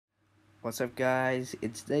What's up guys,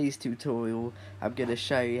 in today's tutorial I'm going to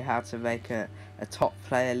show you how to make a top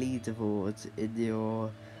player leaderboard in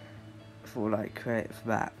your FORTNITE Creative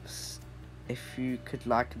maps. If you could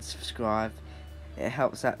like and subscribe, it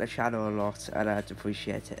helps out the channel a lot and I'd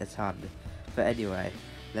appreciate it a ton. But anyway,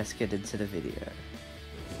 let's get into the video.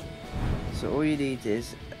 So all you need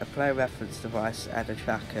is a player reference device and a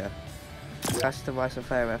tracker. Customize a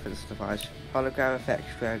player reference device, hologram effect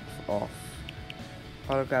strength off,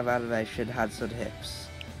 hologram animation hands on hips,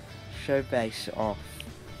 show base off,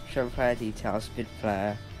 show player details mid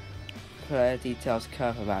player, player details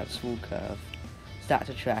curve amount small curve, stat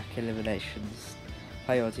to track eliminations,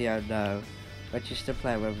 play audio no, register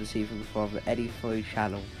player when receiving from any free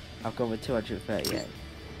channel. I've gone with 238.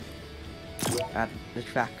 And the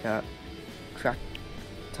tracker,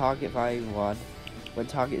 target value 1, when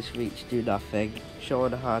targets reach do nothing, show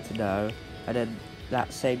on hard to know, and then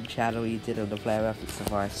that same channel you did on the player reference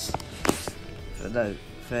device. No,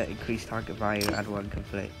 for increased target value and 1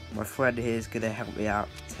 complete. My friend here is going to help me out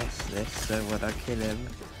test this, so when I kill him,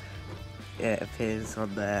 it appears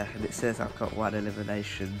on there and it says I've got 1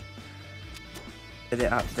 elimination. And it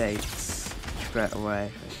updates straight away,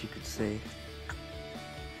 as you can see.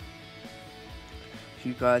 If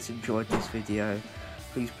you guys enjoyed this video,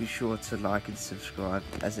 please be sure to like and subscribe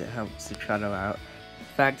as it helps the channel out.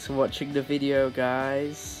 Thanks for watching the video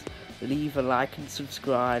guys. Leave a like and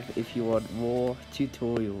subscribe if you want more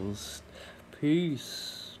tutorials.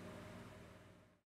 Peace.